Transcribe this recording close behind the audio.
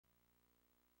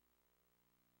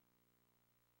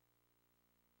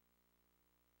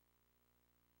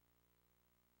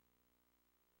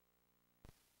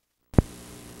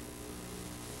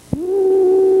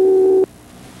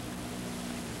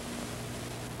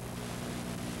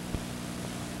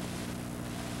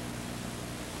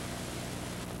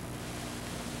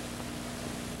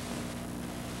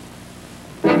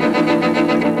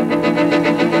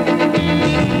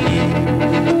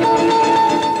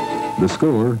The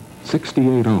score,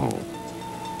 68 all.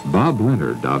 Bob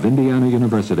Leonard of Indiana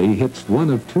University hits one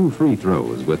of two free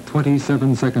throws with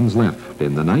 27 seconds left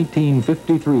in the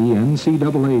 1953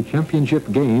 NCAA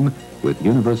championship game with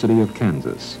University of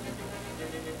Kansas.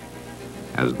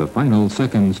 As the final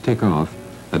seconds tick off,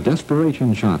 a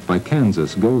desperation shot by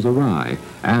Kansas goes awry,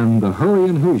 and the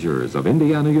Hurryin' Hoosiers of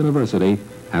Indiana University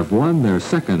have won their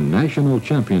second national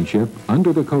championship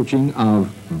under the coaching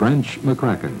of Branch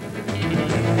McCracken.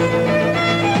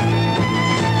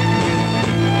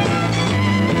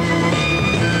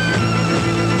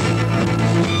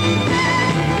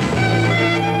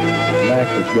 Mac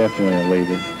was definitely a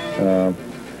leader.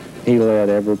 He led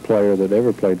every player that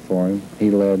ever played for him.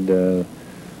 He led,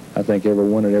 I think,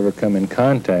 everyone that ever come in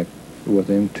contact with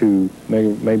him to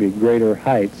maybe greater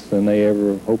heights than they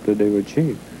ever hoped that they would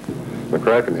achieve.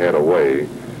 McCracken had a way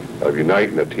of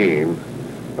uniting a team,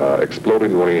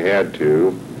 exploding when he had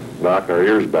to, knocking our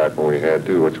ears back when we had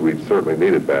to, which we certainly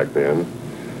needed back then,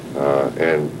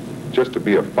 and just to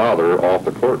be a father off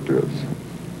the court to us.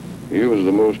 He was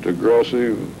the most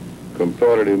aggressive,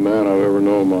 competitive man I've ever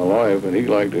known in my life, and he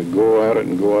liked to go at it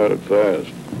and go at it fast.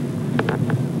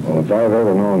 Well, if I've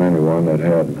ever known anyone that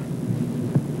had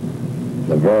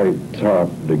the very top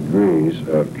degrees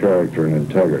of character and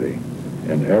integrity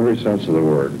in every sense of the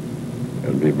word, it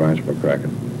would be Branch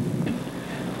McCracken.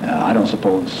 I don't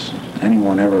suppose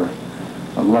anyone ever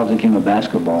loved the game of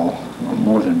basketball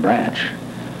more than Branch,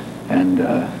 and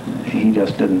he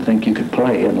just didn't think you could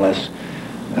play unless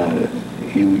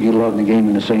you loved the game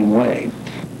in the same way.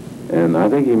 And I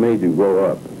think he made you grow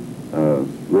up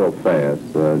real fast,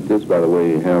 just by the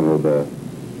way he handled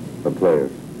the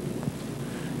players.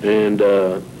 And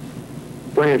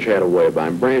Branch had a way about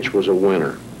him. Branch was a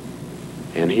winner,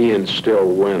 and he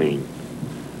instilled winning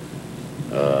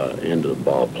into the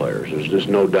ball players. There's just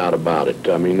no doubt about it.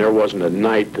 I mean, there wasn't a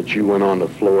night that you went on the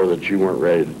floor that you weren't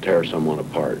ready to tear someone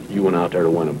apart. You went out there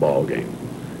to win a ball game,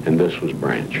 and this was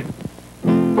Branch.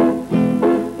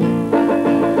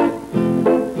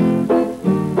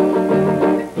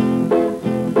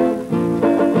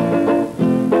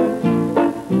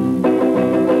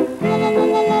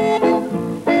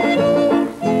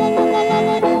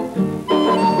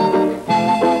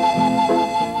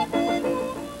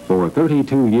 For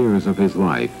 32 years of his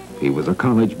life, he was a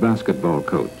college basketball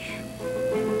coach.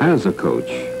 As a coach,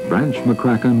 Branch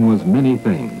McCracken was many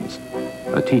things: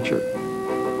 a teacher,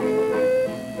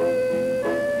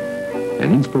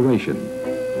 an inspiration,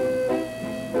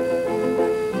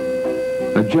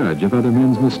 a judge of other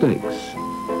men's mistakes,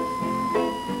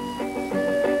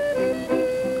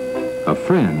 a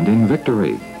friend in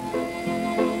victory,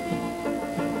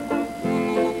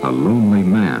 a lonely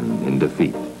man in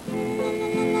defeat.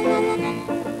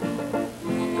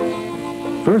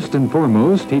 First and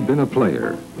foremost, he'd been a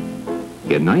player.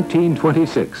 In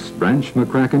 1926, Branch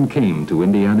McCracken came to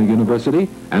Indiana University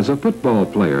as a football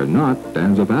player, not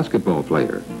as a basketball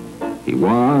player. He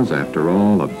was, after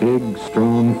all, a big,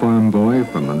 strong farm boy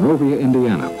from Monrovia,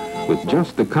 Indiana, with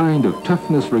just the kind of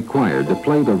toughness required to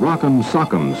play the rock'em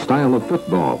sock'em style of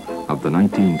football of the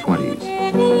 1920s.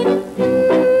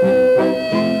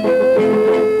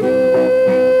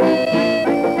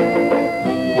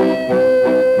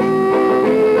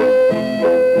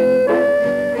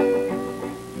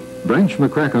 Branch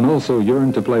McCracken also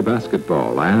yearned to play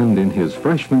basketball, and in his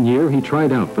freshman year, he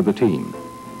tried out for the team.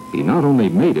 He not only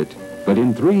made it, but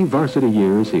in 3 varsity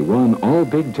years, he won all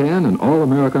Big Ten and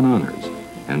All-American honors,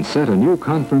 and set a new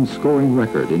conference scoring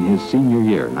record in his senior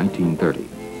year, 1930.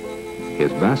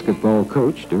 His basketball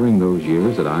coach during those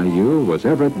years at IU was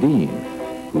Everett Dean,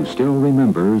 who still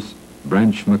remembers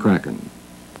Branch McCracken.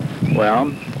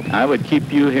 Well, I would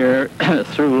keep you here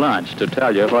through lunch to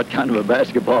tell you what kind of a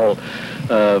basketball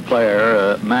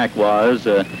player Mac was.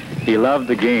 He loved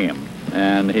the game,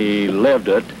 and he lived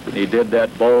it. He did that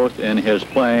both in his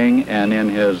playing and in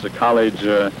his college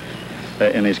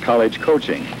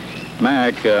coaching.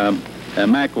 Mac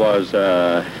was,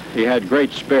 he had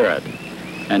great spirit,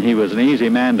 and he was an easy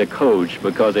man to coach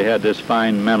because he had this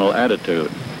fine mental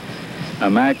attitude.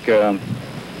 Mac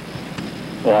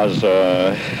was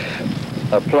a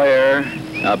player,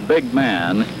 a big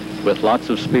man with lots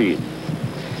of speed.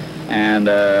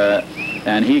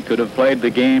 And he could have played the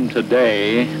game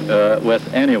today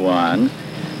with anyone,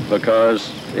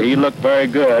 because he looked very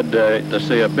good to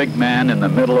see a big man in the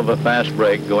middle of a fast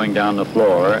break going down the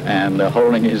floor and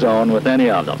holding his own with any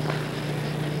of them.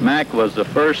 Mac was the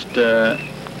first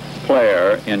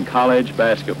player in college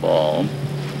basketball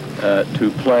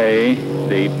to play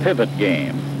the pivot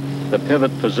game, the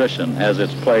pivot position as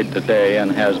it's played today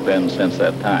and has been since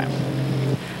that time.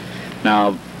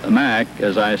 Now, Mac,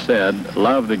 as I said,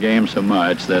 loved the game so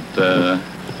much that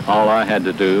all I had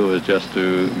to do was just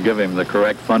to give him the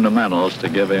correct fundamentals, to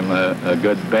give him a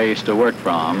good base to work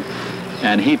from,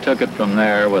 and he took it from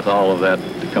there with all of that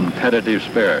competitive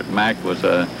spirit. Mac was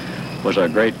a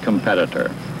great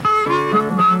competitor.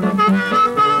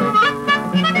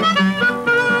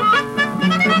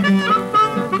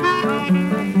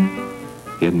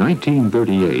 In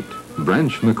 1938,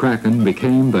 Branch McCracken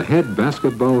became the head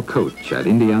basketball coach at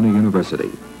Indiana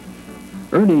University.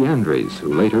 Ernie Andres,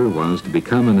 who later was to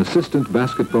become an assistant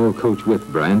basketball coach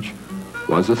with Branch,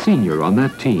 was a senior on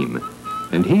that team,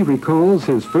 and he recalls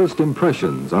his first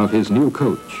impressions of his new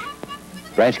coach.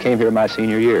 Branch came here my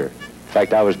senior year. In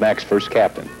fact, I was Mac's first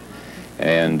captain.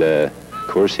 And, of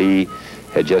course, he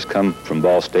had just come from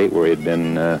Ball State, where he had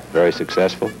been very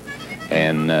successful.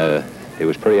 And it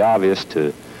was pretty obvious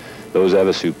to those of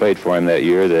us who played for him that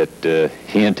year that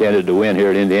he intended to win here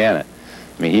at Indiana.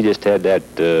 I mean, he just had that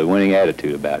winning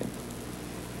attitude about him.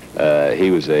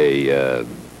 He was a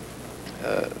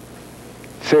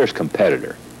fierce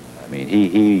competitor. I mean,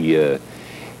 he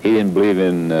didn't believe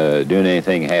in doing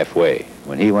anything halfway.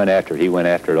 When he went after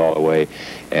it all the way.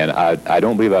 And I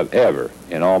don't believe I've ever,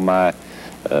 in all my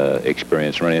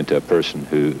experience, run into a person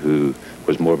who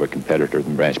was more of a competitor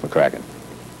than Branch McCracken.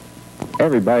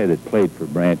 Everybody that played for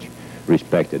Branch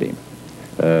respected him.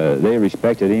 They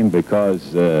respected him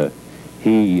because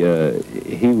he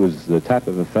was the type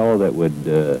of a fellow that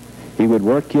would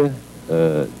work you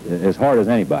as hard as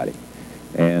anybody,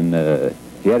 and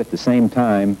yet at the same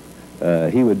time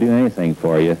he would do anything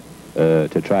for you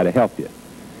to try to help you,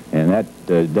 and that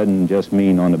doesn't just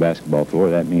mean on the basketball floor.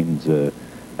 That means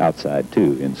outside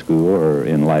too, in school or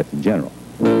in life in general.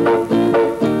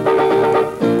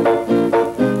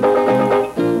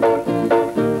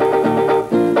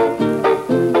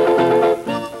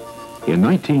 In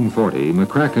 1940,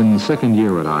 McCracken's second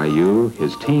year at IU,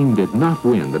 his team did not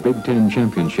win the Big Ten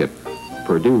championship.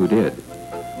 Purdue did.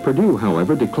 Purdue,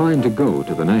 however, declined to go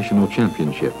to the national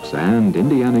championships, and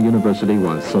Indiana University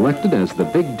was selected as the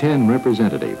Big Ten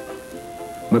representative.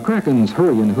 McCracken's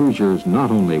Hurrian Hoosiers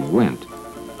not only went,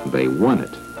 they won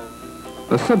it.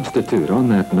 A substitute on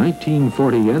that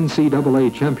 1940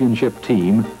 NCAA championship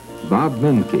team, Bob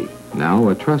Menke, now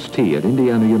a trustee at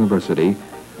Indiana University,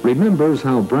 remembers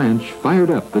how Branch fired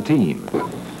up the team.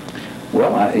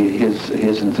 Well,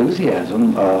 his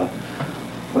enthusiasm.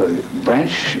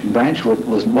 Branch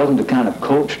wasn't the kind of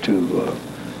coach to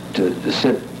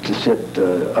sit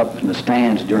up in the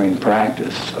stands during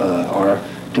practice or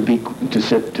to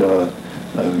sit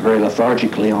very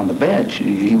lethargically on the bench.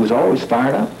 He was always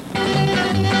fired up.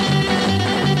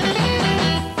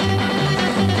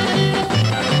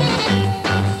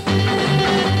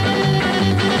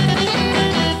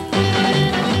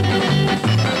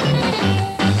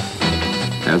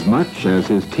 As much as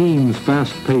his team's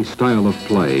fast-paced style of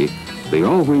play, the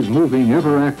always moving,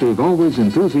 ever-active, always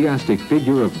enthusiastic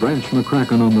figure of Branch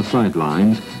McCracken on the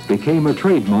sidelines became a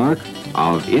trademark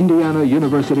of Indiana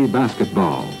University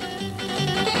basketball.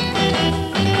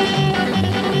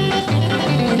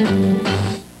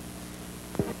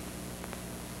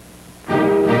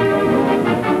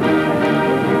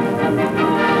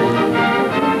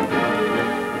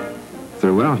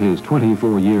 Throughout his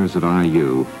 24 years at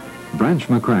IU, Branch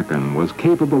McCracken was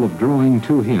capable of drawing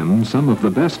to him some of the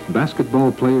best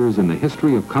basketball players in the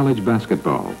history of college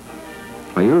basketball.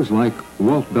 Players like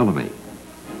Walt Bellamy,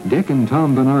 Dick and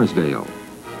Tom Van Arsdale,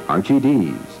 Archie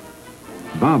Dees,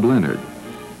 Bob Leonard,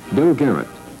 Bill Garrett,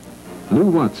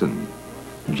 Lou Watson,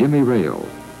 Jimmy Rale,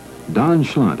 Don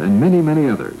Schlunt, and many, many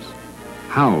others.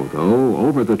 How, though,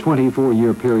 over the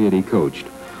 24-year period he coached,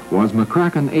 was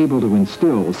McCracken able to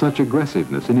instill such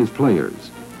aggressiveness in his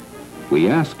players? We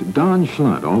asked Don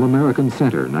Schlunt, All-American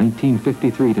Center,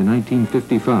 1953 to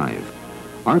 1955.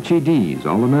 Archie Dees,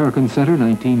 All-American Center,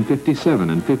 1957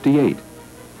 and 58.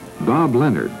 Bob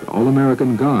Leonard,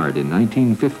 All-American Guard in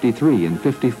 1953 and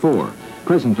 54,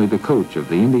 presently the coach of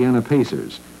the Indiana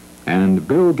Pacers. And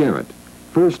Bill Garrett,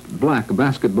 first black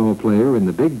basketball player in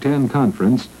the Big Ten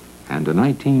Conference and a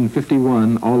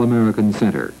 1951 All-American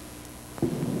Center.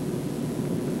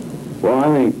 Well,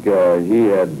 I think he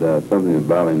had something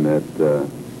about him that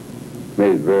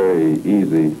made it very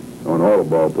easy on all the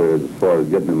ball players as far as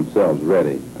getting themselves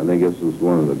ready. I think this was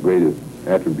one of the greatest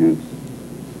attributes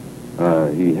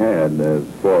he had as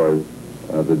far as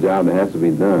the job that has to be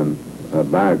done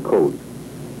by a coach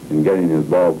in getting his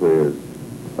ball players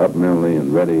up mentally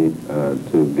and ready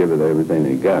to give it everything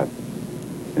they got.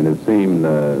 And it seemed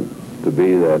to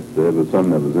be that there was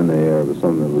something that was in the air, it was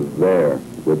something that was there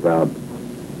without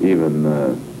even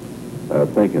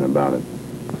thinking about it.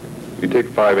 you take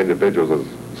 5 individuals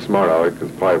as smart aleck,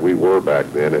 because probably we were back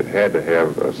then, it had to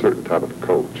have a certain type of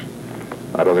coach.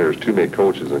 I don't think there's too many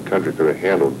coaches in the country could have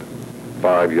handled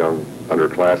 5 young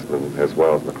underclassmen as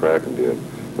well as McCracken did.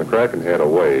 McCracken had a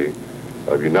way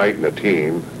of uniting a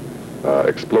team,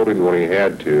 exploding when he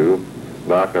had to,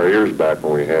 knocking our ears back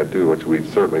when we had to, which we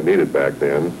certainly needed back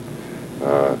then,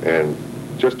 and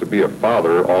just to be a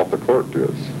father off the court to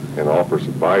us and offer us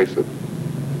advice that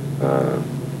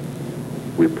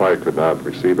we probably could not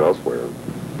receive elsewhere.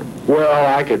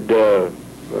 Well, I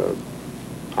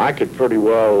could pretty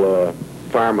well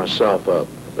fire myself up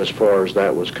as far as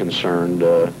that was concerned.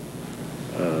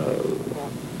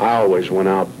 I always went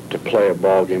out to play a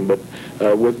ball game, but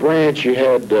with Branch, you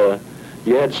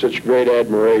had such great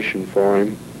admiration for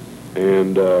him,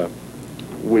 and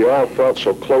we all felt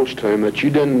so close to him that you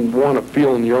didn't want to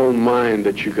feel in your own mind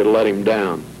that you could let him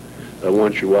down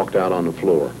once you walked out on the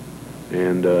floor.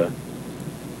 And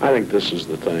I think this is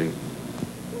the thing.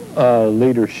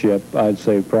 Leadership, I'd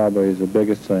say, probably is the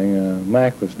biggest thing.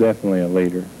 Mac was definitely a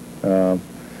leader.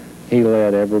 He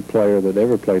led every player that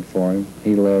ever played for him.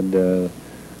 He led,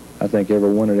 I think,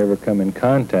 everyone that ever come in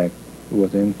contact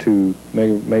with him to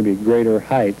maybe greater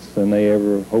heights than they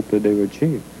ever hoped that they would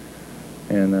achieve.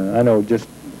 And I know just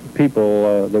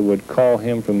people that would call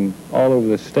him from all over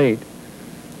the state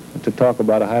to talk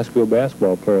about a high school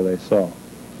basketball player they saw.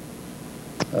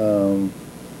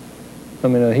 I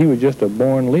mean, he was just a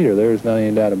born leader. There's not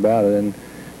any doubt about it,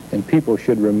 and people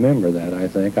should remember that, I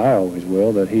think. I always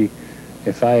will, that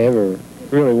if I ever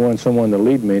really wanted someone to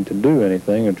lead me to do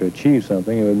anything or to achieve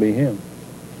something, it would be him.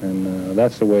 And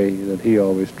that's the way that he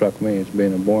always struck me, as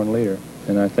being a born leader,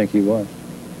 and I think he was.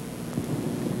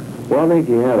 Well, I think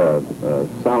he had a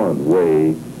solid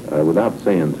way, without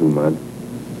saying too much,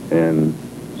 and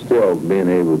still being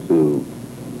able to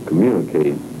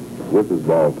communicate with his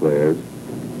ball players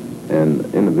and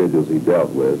individuals he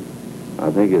dealt with.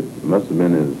 I think it must have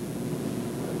been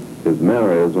his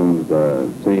mannerisms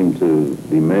seemed to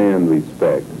demand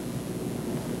respect.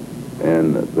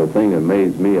 And the thing that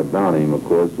amazed me about him, of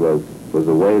course, was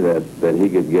the way that he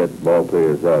could get ball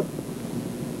players up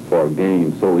for a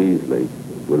game so easily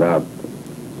without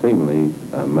seemingly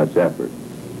much effort.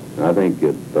 And I think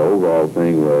the overall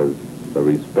thing was the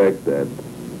respect that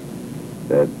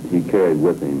he carried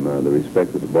with him, the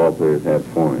respect that the ball players had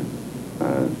for him.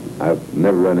 I've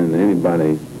never run into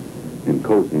anybody in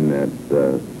coaching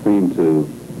that seemed to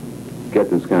get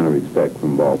this kind of respect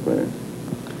from ball players.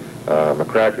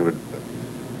 McCracken,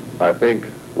 I think,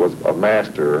 was a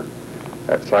master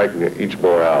at psyching each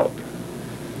boy out.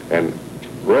 And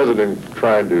rather than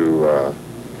trying to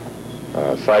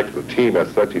psych the team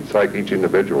as such, he'd psych each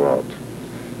individual out.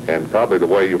 And probably the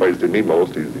way he always did me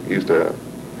most, he used to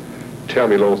tell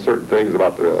me little certain things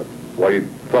about what he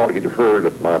thought he'd heard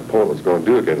that my opponent was going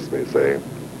to do against me, say.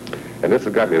 And this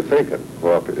has got me to thinking,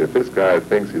 well, if this guy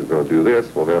thinks he's going to do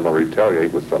this, well, then I'll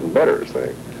retaliate with something better,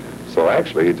 say. So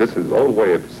actually, just his own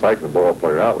way of psyching the ball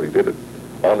player out, he did it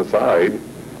on the side,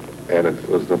 and it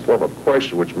was in the form of a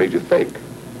question which made you think.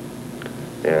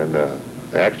 And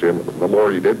actually, the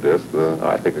more he did this,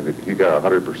 I think he got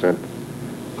 100%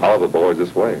 out of the boys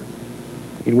this way.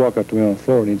 He'd walk up to me on the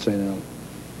floor and he'd say, "Now,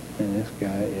 man, this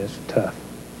guy is tough.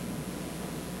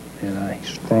 And he's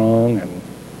strong, and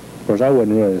of course I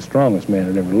wasn't really the strongest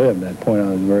man that ever lived. At that point I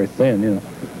was very thin, you know.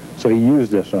 So he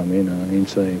used this on me, you know, and he'd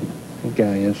say, "This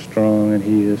guy is strong and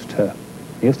he is tough.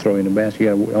 He'll throw you in the basket.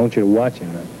 I want you to watch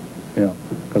him, you know,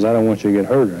 because I don't want you to get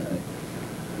hurt or anything."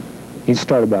 He'd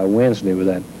start about Wednesday with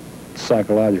that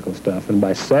psychological stuff, and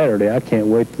by Saturday I can't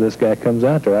wait till this guy comes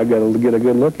out there. I got to get a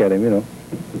good look at him, you know.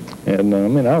 And I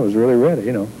mean, I was really ready,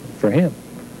 you know, for him.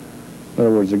 In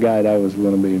other words, the guy that I was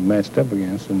going to be matched up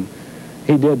against, and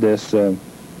he did this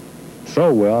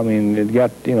so well. I mean, it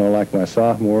got, you know, like my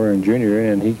sophomore and junior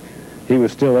year, and he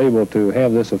was still able to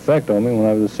have this effect on me when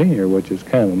I was a senior, which is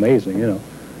kind of amazing, you know,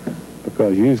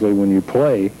 because usually when you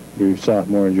play your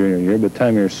sophomore and junior year, by the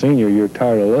time you're a senior, you're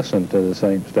tired of listening to the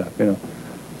same stuff, you know.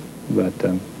 But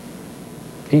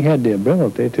he had the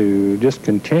ability to just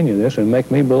continue this and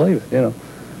make me believe it, you know,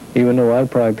 even though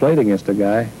I'd probably played against a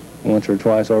guy once or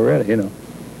twice already, you know.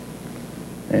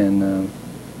 And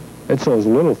it's those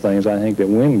little things, I think, that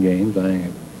win games, I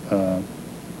think,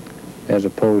 as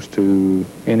opposed to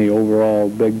any overall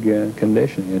big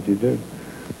conditioning that you do.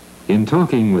 In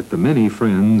talking with the many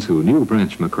friends who knew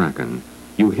Branch McCracken,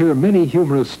 you hear many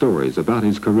humorous stories about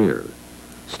his career.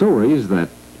 Stories that,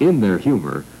 in their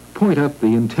humor, point up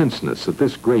the intenseness of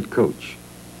this great coach.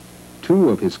 Two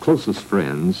of his closest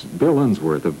friends, Bill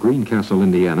Unsworth of Greencastle,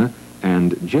 Indiana,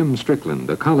 and Jim Strickland,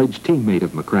 a college teammate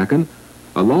of McCracken,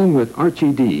 along with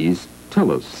Archie Dees, Tell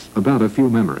us about a few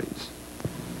memories.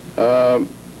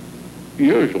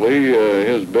 Usually,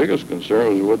 his biggest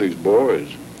concern was with his boys.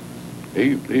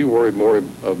 He worried more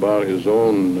about his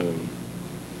own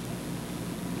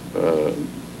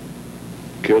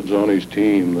kids on his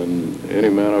team than any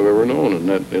man I've ever known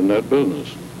in that business.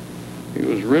 He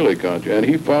was really conscious, and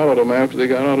he followed them after they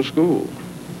got out of school.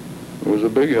 It was a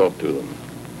big help to them.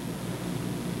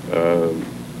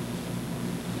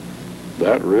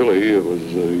 That really was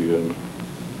the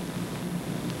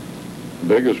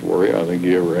biggest worry I think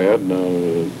he ever had.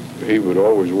 Now, he would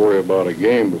always worry about a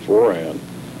game beforehand.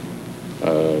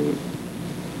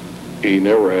 He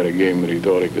never had a game that he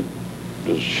thought he could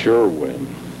just sure win.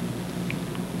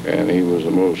 And he was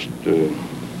the most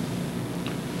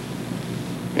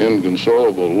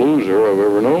inconsolable loser I've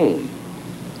ever known.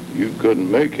 You couldn't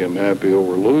make him happy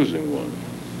over losing one.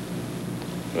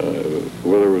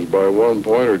 Whether it was by 1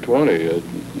 point or 20, it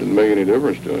didn't make any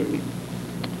difference to him.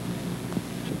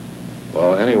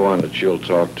 Well, anyone that you'll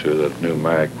talk to that knew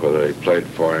Mac, whether he played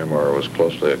for him or was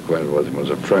closely acquainted with him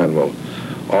as a friend, will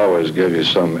always give you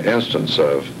some instance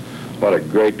of what a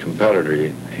great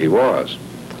competitor he was.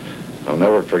 I'll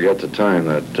never forget the time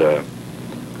that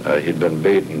he'd been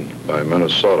beaten by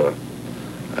Minnesota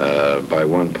by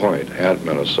 1 point at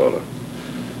Minnesota.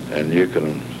 And you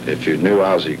can, if you knew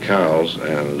Ozzie Cowles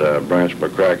and Branch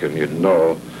McCracken, you'd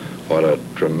know what a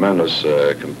tremendous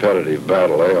competitive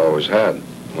battle they always had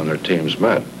when their teams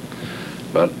met.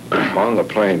 But on the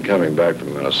plane coming back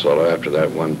from Minnesota after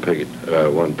that 1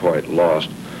 point loss,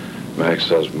 Max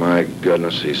says, my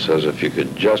goodness, he says, if you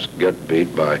could just get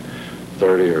beat by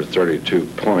 30 or 32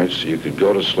 points, you could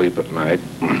go to sleep at night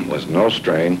with no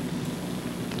strain,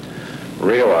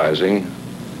 realizing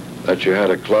that you had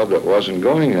a club that wasn't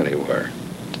going anywhere.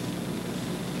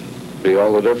 Be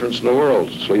all the difference in the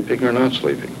world, sleeping or not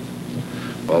sleeping.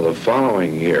 Well, the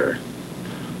following year,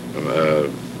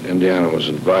 Indiana was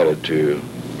invited to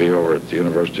be over at the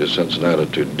University of Cincinnati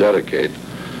to dedicate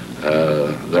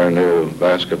their new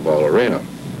basketball arena.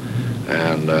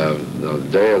 And the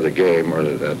day of the game, or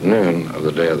at noon of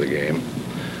the day of the game,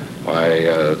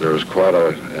 there was quite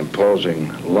an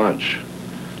imposing lunch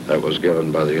that was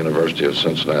given by the University of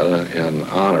Cincinnati in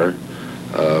honor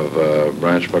of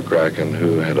Branch McCracken,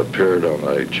 who had appeared on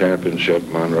a championship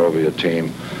Monrovia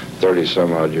team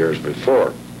 30-some-odd years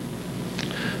before.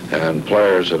 And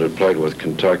players that had played with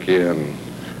Kentucky and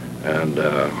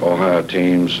Ohio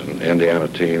teams and Indiana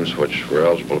teams, which were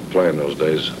eligible to play in those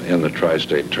days in the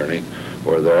tri-state tourney,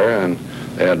 were there, and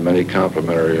they had many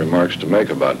complimentary remarks to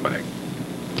make about Mac.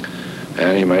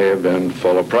 And he may have been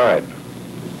full of pride,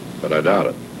 but I doubt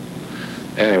it.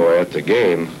 Anyway, at the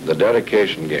game, the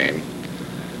dedication game,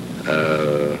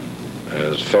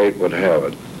 as fate would have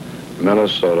it,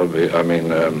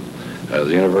 the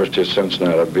University of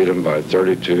Cincinnati beat him by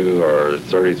 32 or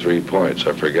 33 points.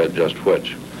 I forget just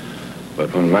which.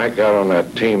 But when Mac got on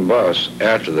that team bus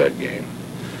after that game,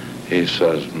 he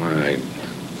says, my,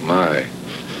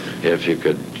 if you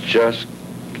could just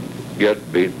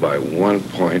get beat by 1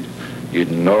 point,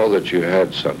 you'd know that you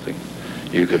had something.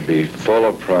 You could be full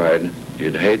of pride.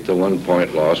 You'd hate the 1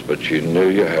 point loss, but you knew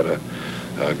you had a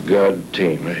good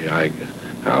team.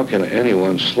 How can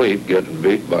anyone sleep getting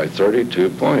beat by 32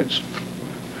 points?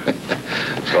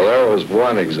 So there was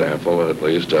one example, at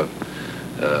least, of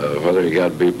whether he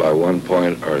got beat by 1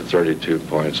 point or 32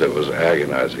 points. It was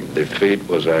agonizing. Defeat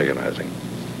was agonizing.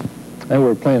 And we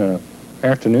were playing an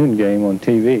afternoon game on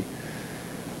TV,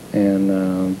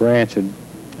 and Branch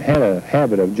had a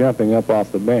habit of jumping up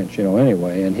off the bench,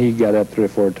 anyway, and he got up 3 or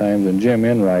 4 times, and Jim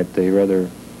Enright, the rather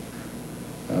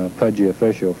pudgy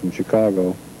official from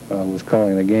Chicago, was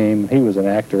calling the game. He was an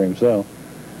actor himself,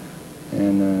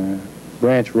 and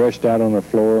Branch rushed out on the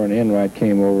floor, and Enright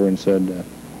came over and said,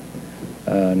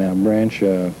 now, Branch,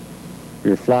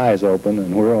 your fly is open,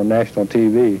 and we're on national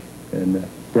TV. And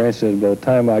Branch said, by the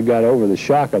time I got over the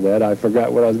shock of that, I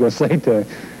forgot what I was going to say to him.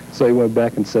 So he went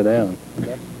back and sat down.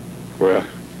 Well,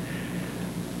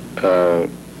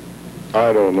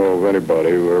 I don't know of anybody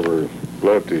who ever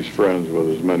left his friends with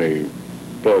as many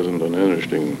pleasant and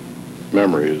interesting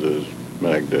memories as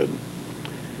Mac did.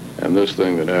 And this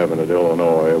thing that happened at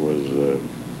Illinois was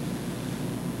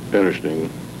interesting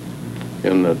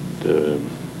in that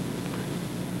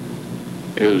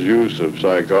his use of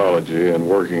psychology and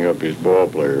working up his ball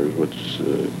players, which,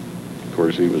 of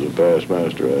course, he was a past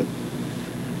master at.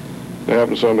 It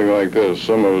happened something like this.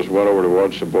 Some of us went over to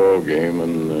watch the ball game,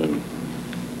 and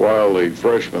while the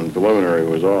freshman preliminary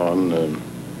was on,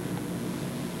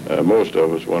 most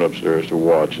of us went upstairs to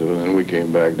watch it, and then we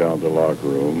came back down to the locker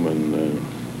room, and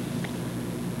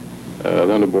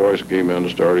Then the boys came in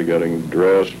and started getting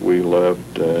dressed. We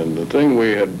left, and the thing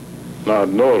we had not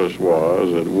noticed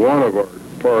was that one of our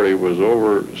party was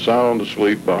over sound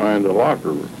asleep behind the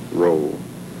locker row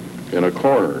in a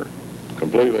corner,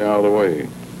 completely out of the way.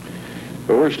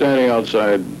 But we're standing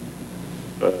outside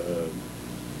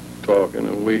talking,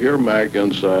 and we hear Mac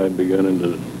inside beginning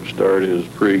to start his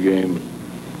pregame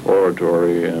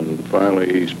oratory, and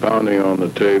finally he's pounding on the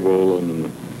table,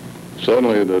 and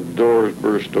suddenly the doors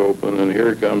burst open, and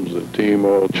here comes the team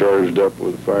all charged up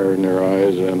with fire in their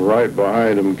eyes, and right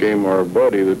behind him came our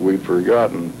buddy that we'd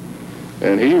forgotten,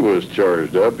 and he was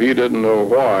charged up. He didn't know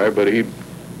why, but he'd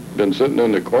been sitting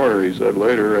in the corner, he said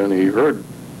later, and he heard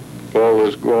all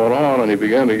this going on, and he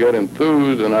began to get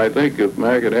enthused, and I think if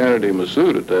Mac had handed him a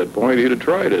suit at that point, he'd have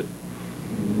tried it.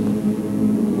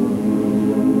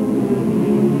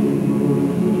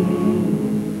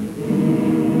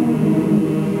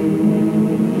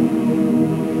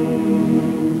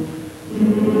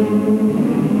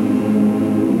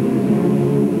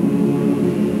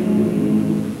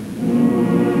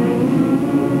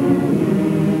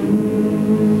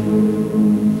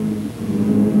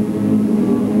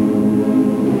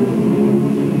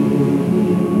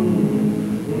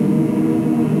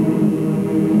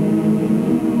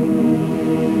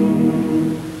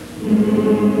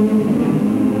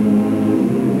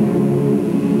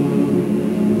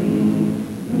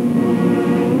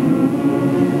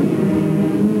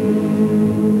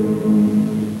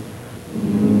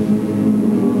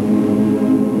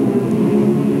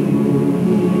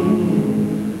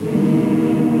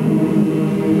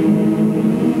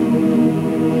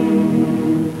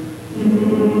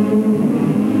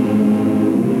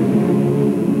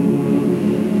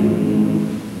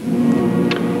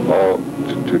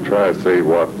 To say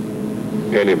what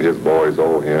any of his boys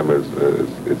owe him is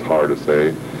it's hard to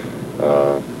say.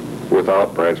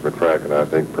 Without Branch McCracken, I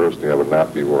think personally I would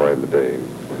not be where I am today.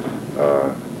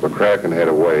 McCracken had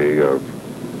a way of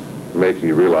making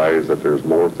you realize that there's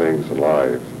more things in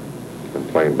life than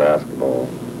playing basketball.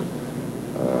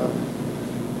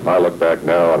 I look back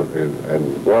now,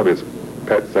 and one of his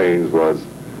pet sayings was,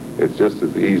 "It's just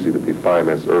as easy to be 5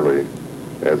 minutes early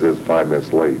as it is 5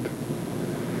 minutes late."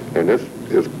 And this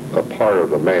is a part of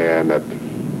the man that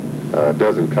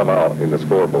doesn't come out in the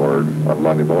scoreboard on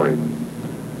Monday morning.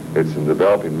 It's in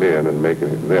developing men and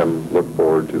making them look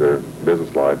forward to their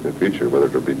business life in the future, whether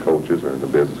it be coaches or in the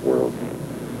business world.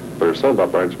 But there's something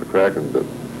about Branch McCracken that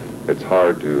it's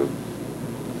hard to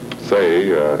say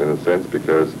in a sense,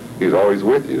 because he's always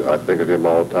with you. I think of him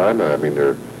all the time. I mean,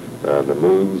 the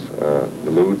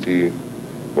moods he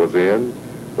was in,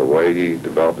 the way he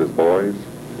developed his boys,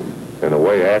 in a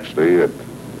way actually that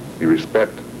you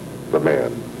respect the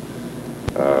man.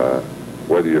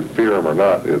 Whether you fear him or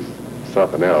not is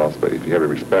something else, but if you have a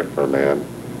respect for a man,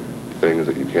 things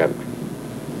that you can't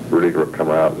really come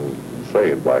out and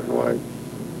say in black and white.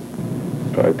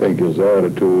 I think his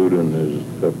attitude and his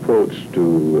approach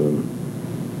to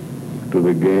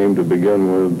the game to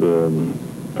begin with,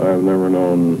 I've never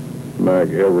known Mac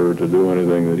ever to do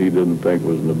anything that he didn't think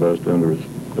was in the best interest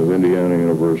of Indiana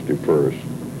University first.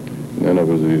 And then it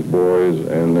was these boys,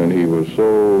 and then he was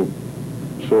so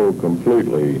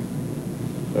completely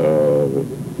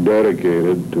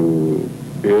dedicated to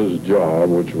his job,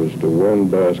 which was to win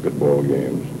basketball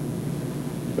games,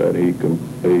 that he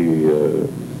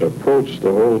approached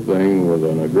the whole thing with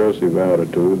an aggressive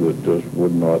attitude that just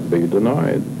would not be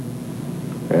denied.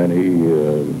 And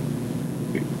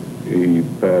he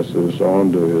passed this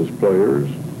on to his players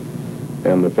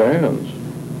and the fans.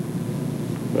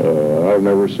 I've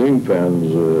never seen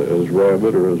fans as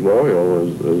rabid or as loyal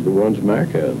as the ones Mac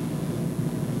had.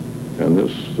 And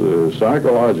this,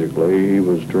 psychologically, he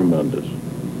was tremendous.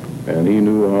 And he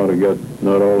knew how to get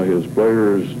not only his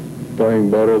players playing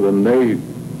better than they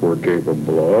were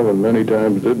capable of, and many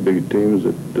times did beat teams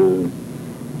that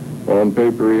on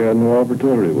paper he had no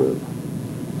opportunity with.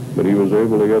 But he was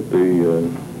able to get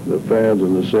the fans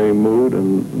in the same mood,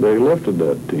 and they lifted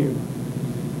that team.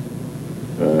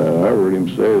 I heard him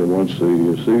say that once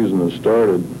the season has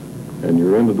started and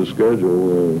you're into the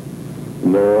schedule,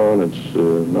 from there on it's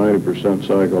 90%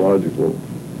 psychological,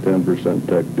 10%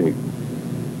 technique.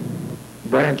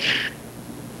 Branch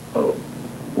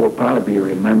will probably be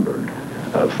remembered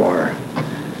for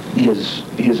his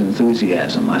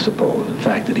enthusiasm, I suppose, the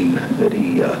fact that he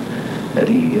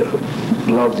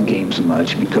loved the game so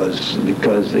much because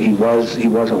he was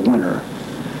a winner,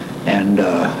 and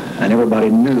everybody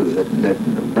knew that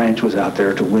Branch was out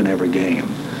there to win every game.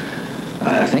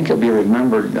 I think he'll be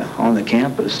remembered on the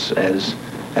campus as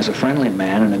a friendly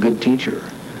man and a good teacher.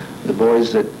 the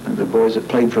boys that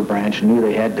played for Branch knew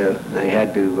they had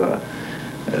to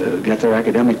get their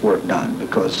academic work done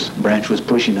because Branch was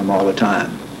pushing them all the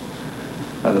time.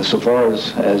 So far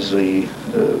as the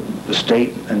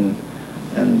state and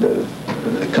the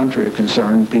country are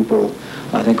concerned, people,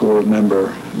 I think, will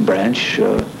remember Branch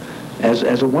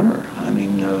as a winner. I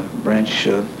mean, Branch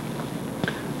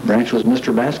was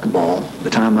Mr. Basketball the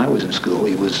time I was in school.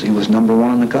 He was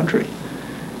 #1 in the country.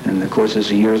 And of course, as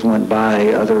the years went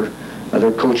by, other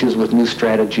coaches with new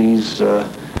strategies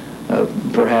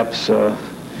perhaps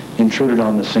intruded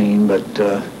on the scene. But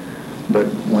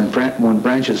when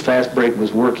Branch's fast break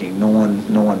was working, no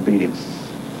one beat him.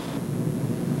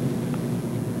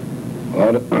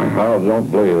 I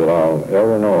don't believe that I'll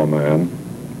ever know a man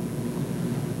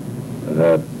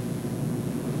that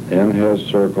in his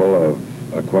circle of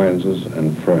acquaintances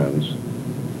and friends,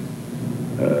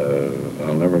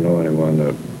 I'll never know anyone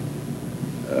that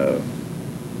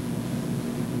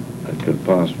could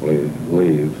possibly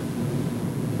leave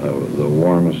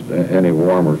any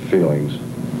warmer feelings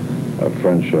of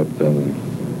friendship than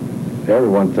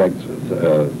everyone thinks.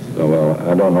 Well,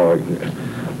 I don't know.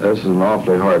 This is an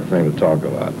awfully hard thing to talk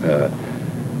about.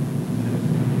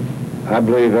 I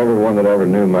believe everyone that ever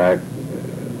knew Mac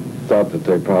thought that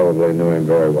they probably knew him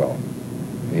very well.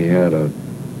 He had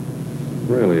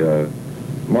really a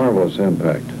marvelous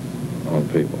impact on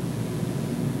people.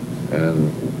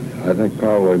 And I think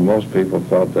probably most people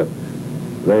thought that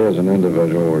they as an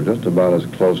individual were just about as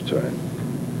close to him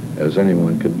as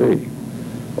anyone could be.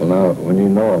 Well, now, when you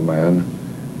know a man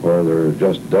where there are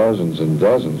just dozens and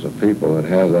dozens of people that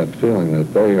have that feeling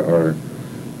that they are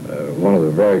one of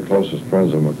the very closest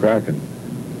friends of McCracken,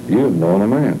 you've known a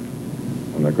man,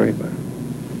 and a great man.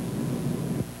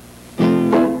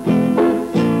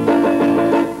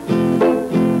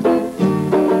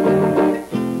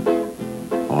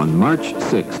 On March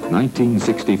 6,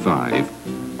 1965,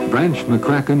 Branch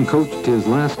McCracken coached his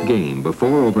last game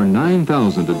before over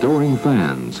 9,000 adoring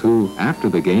fans who, after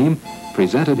the game,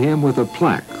 presented him with a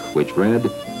plaque which read,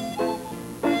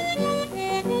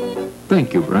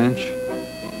 "Thank you, Branch.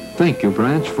 Thank you,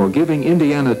 Branch, for giving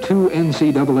Indiana 2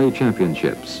 NCAA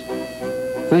championships.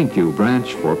 Thank you,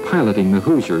 Branch, for piloting the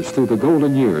Hoosiers through the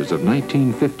golden years of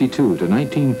 1952 to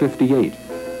 1958,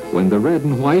 when the Red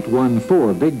and White won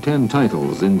 4 Big Ten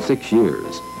titles in 6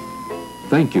 years.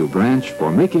 Thank you, Branch, for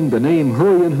making the name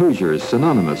Hurrian Hoosiers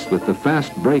synonymous with the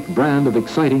fast break brand of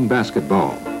exciting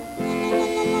basketball.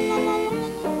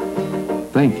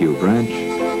 Thank you,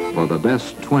 Branch, for the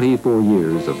best 24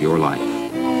 years of your life."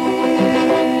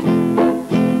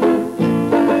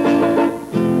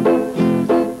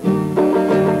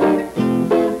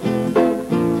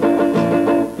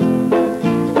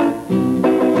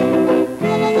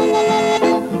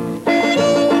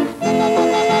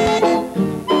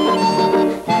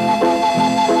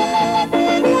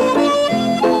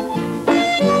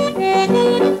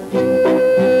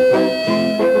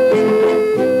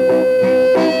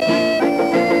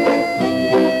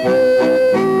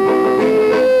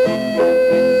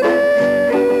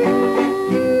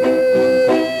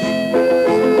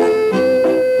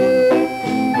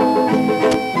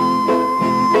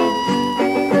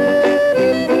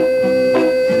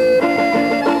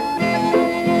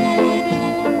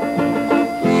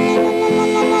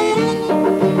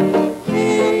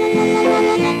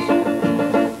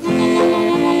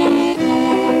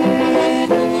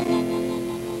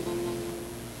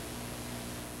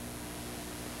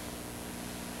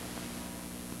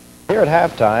 Here at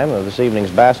halftime of this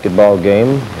evening's basketball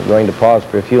game, we're going to pause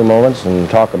for a few moments and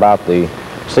talk about the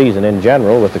season in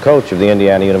general with the coach of the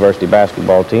Indiana University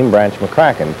basketball team, Branch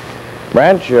McCracken.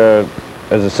 Branch, has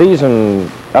the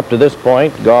season up to this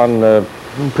point gone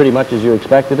pretty much as you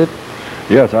expected it?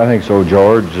 Yes, I think so,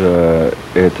 George.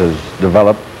 It has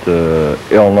developed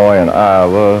Illinois and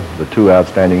Iowa, the 2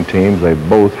 outstanding teams. They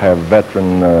both have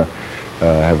veteran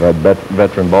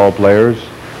ball players.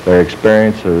 Their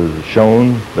experience has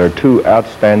shown they're 2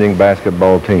 outstanding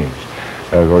basketball teams.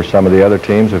 Of course, some of the other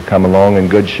teams have come along in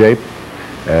good shape.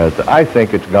 I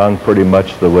think it's gone pretty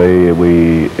much the way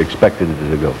we expected it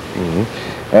to go. Mm-hmm.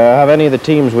 Have any of the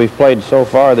teams we've played so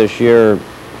far this year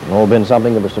been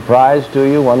something of a surprise to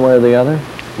you, one way or the other?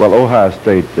 Well, Ohio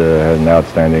State has an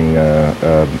outstanding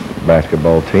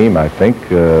basketball team. I think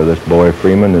this boy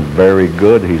Freeman is very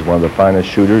good. He's one of the finest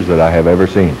shooters that I have ever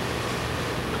seen.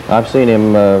 I've seen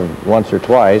him once or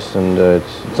twice, and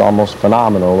it's almost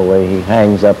phenomenal the way he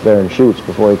hangs up there and shoots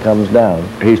before he comes down.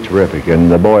 He's terrific, and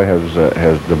the boy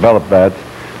has developed that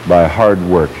by hard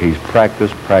work. He's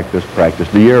practiced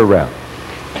the year round.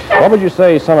 What would you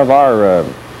say some of our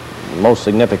most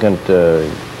significant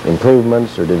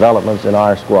improvements or developments in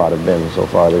our squad have been so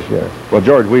far this year? Well,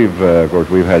 George, of course,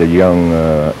 we've had a young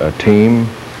team.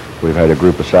 We've had a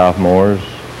group of sophomores.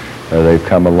 They've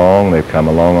come along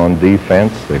on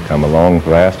defense. They've come along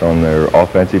fast on their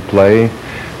offensive play.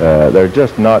 There's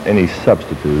just not any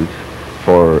substitutes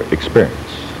for experience.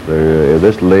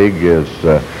 This league is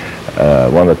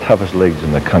one of the toughest leagues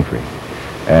in the country,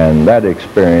 and that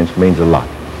experience means a lot.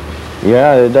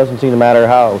 Yeah, it doesn't seem to matter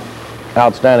how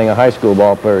outstanding a high school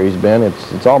ball player he's been.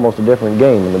 It's almost a different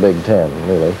game in the Big Ten,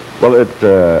 really. Well,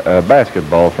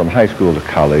 basketball from high school to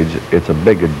college, it's a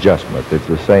big adjustment. It's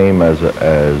the same as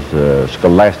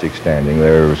scholastic standing,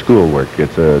 their schoolwork.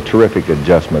 It's a terrific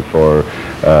adjustment for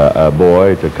a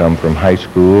boy to come from high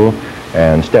school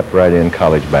and step right in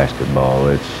college basketball.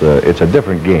 It's a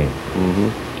different game.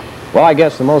 Mm-hmm. Well, I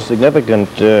guess the most significant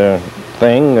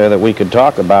thing that we could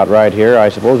talk about right here, I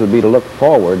suppose, would be to look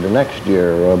forward to next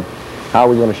year. How are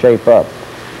we going to shape up?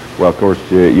 Well, of course,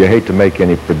 you hate to make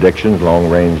any predictions,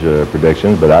 long-range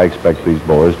predictions, but I expect these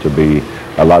boys to be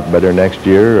a lot better next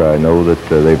year. I know that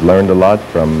they've learned a lot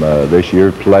from this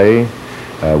year's play.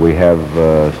 We have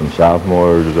some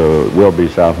sophomores, will be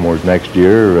sophomores next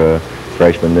year,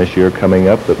 freshmen this year coming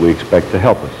up that we expect to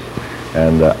help us.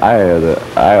 And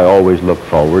I always look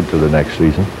forward to the next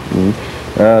season.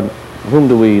 Mm-hmm. Whom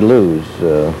do we lose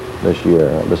this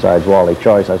year, besides Wally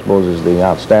Choice, I suppose, is the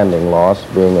outstanding loss,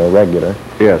 being a regular?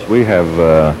 Yes, we have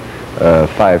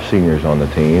 5 seniors on the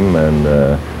team, and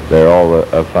they're all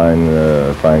a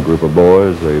fine group of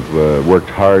boys. They've worked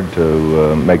hard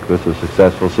to make this a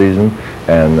successful season,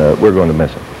 and we're going to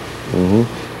miss them. Mm-hmm.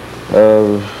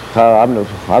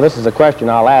 This is a question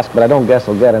I'll ask, but I don't guess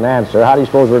I'll get an answer. How do you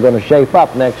suppose we're going to shape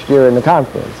up next year in the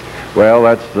conference? Well,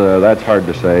 that's hard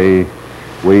to say.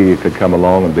 We could come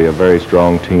along and be a very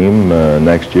strong team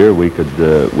next year. We could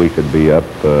be up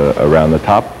around the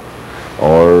top,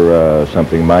 or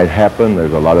something might happen.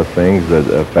 There's a lot of things that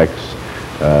affects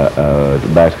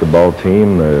the basketball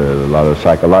team. A lot of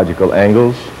psychological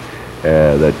angles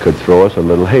that could throw us a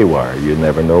little haywire. You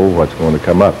never know what's going to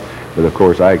come up. But of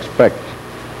course, I expect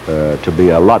to be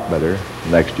a lot better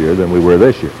next year than we were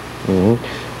this year. Mm-hmm.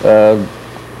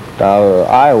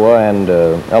 Iowa and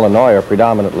Illinois are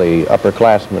predominantly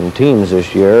upperclassmen teams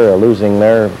this year, losing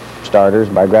their starters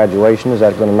by graduation. Is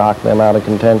that going to knock them out of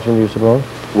contention, do you suppose?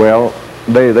 Well,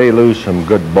 they lose some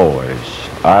good boys.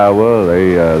 Iowa,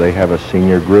 they have a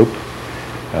senior group.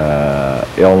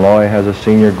 Illinois has a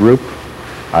senior group.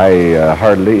 I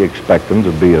hardly expect them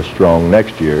to be as strong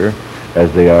next year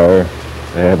as they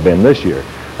have been this year.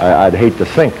 I'd hate to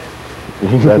think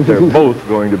that they're both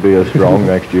going to be as strong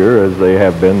next year as they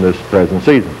have been this present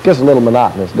season. Gets a little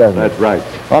monotonous, doesn't it? That's right.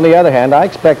 On the other hand, I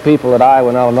expect people at Iowa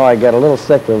and Illinois get a little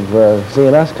sick of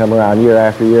seeing us come around year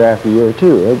after year after year,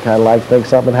 too. They'd kind of like to think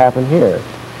something happened here.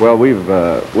 Well, we've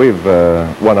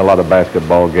won a lot of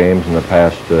basketball games in the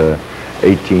past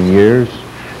 18 years.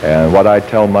 And what I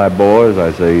tell my boys,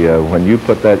 I say, when you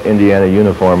put that Indiana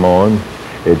uniform on,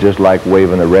 it's just like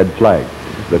waving a red flag.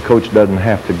 The coach doesn't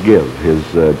have to give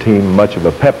his team much of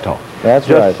a pep talk. That's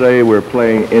right. Just say we're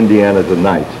playing Indiana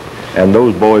tonight, and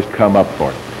those boys come up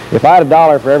for it. If I had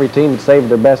 $1 for every team that saved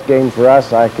their best game for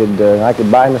us, I could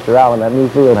buy Mr. Allen that new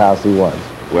field house he wants.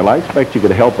 Well, I expect you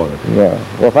could help on it. Yeah.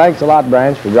 Well, thanks a lot,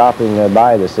 Branch, for dropping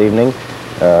by this evening.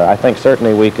 I think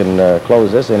certainly we can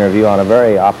close this interview on a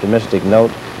very optimistic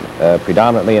note.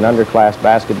 Predominantly an underclass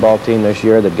basketball team this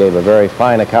year that gave a very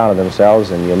fine account of themselves,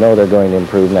 and you know they're going to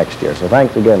improve next year. So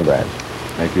thanks again, Brad.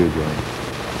 Thank you, Johnny.